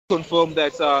confirm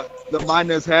that the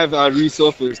miners have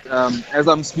resurfaced. As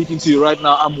I'm speaking to you right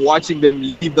now, I'm watching them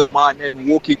leave the mine and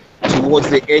walking towards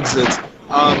the exit.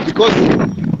 Because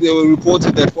they were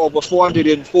reported that over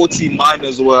 440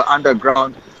 miners were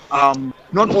underground.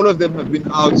 Not all of them have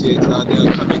been out yet. They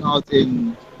are coming out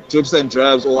in drips and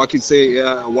drabs, or I could say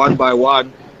one by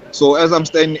one. So as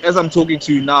I'm talking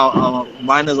to you now,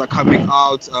 miners are coming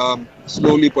out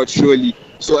slowly but surely.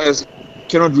 So as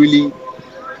cannot really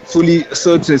fully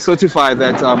certify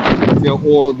that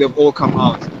they've all come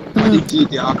out. But indeed,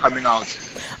 they are coming out.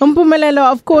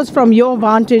 Mpumelelo, of course, from your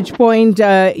vantage point,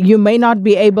 you may not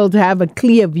be able to have a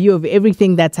clear view of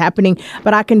everything that's happening,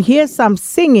 but I can hear some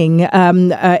singing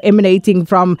emanating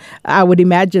from, I would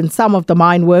imagine, some of the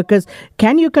mine workers.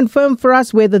 Can you confirm for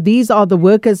us whether these are the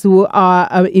workers who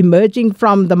are emerging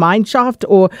from the mine shaft,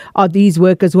 or are these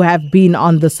workers who have been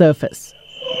on the surface?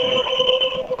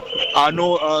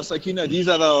 No, Sakina, these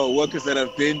are the workers that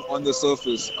have been on the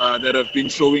surface, that have been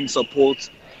showing support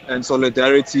and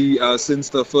solidarity since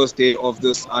the first day of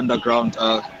this underground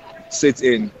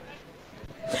sit-in.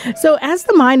 So as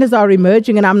the miners are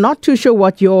emerging, and I'm not too sure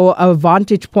what your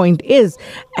vantage point is,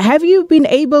 have you been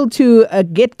able to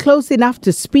get close enough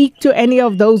to speak to any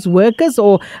of those workers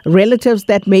or relatives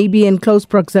that may be in close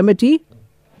proximity?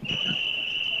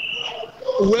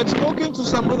 We had spoken to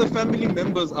some of the family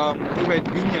members who had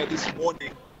been here this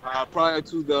morning prior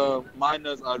to the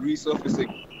miners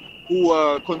resurfacing, who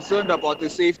were concerned about the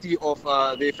safety of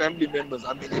their family members.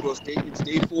 I mean, it's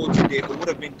day 4 today. It would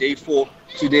have been day 4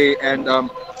 today, and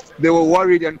they were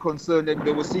worried and concerned, and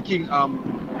they were seeking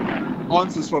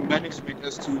answers from management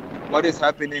as to what is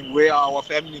happening, where are our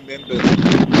family members.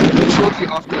 And then shortly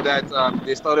after that,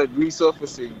 they started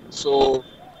resurfacing. So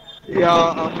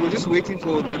we're just waiting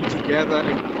for them to gather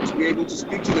and to be able to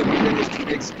speak to the villagers, to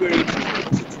the experience,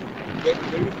 to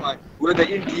verify whether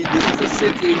indeed this is a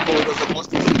sit-in or there's a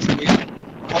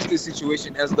hostage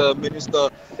situation, as the minister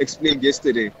explained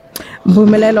yesterday.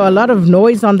 Mpumelelo, a lot of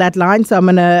noise on that line, so I'm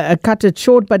going to cut it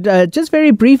short. But just very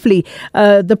briefly,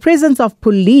 the presence of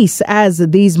police as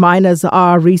these miners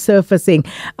are resurfacing,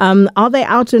 are they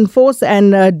out in force,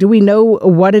 and do we know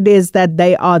what it is that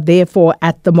they are there for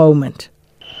at the moment?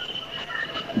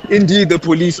 Indeed, the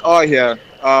police are here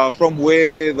from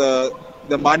where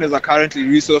the miners are currently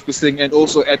resurfacing, and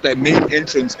also at the main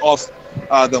entrance of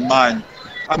the mine.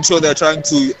 I'm sure they're trying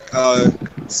to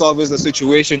salvage the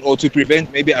situation, or to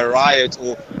prevent maybe a riot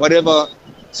or whatever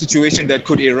situation that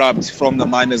could erupt from the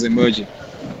miners emerging.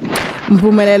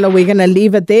 Mpumelelo, we're going to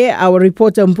leave it there. Our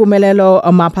reporter Mpumelelo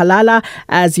Maphalala,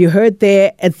 as you heard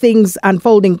there, things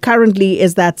unfolding currently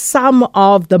is that some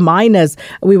of the miners,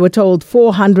 we were told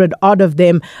 400 odd of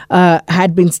them,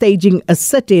 had been staging a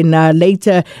sit-in.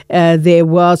 Later, there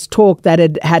was talk that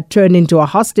it had turned into a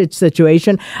hostage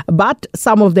situation, but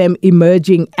some of them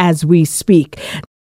emerging as we speak.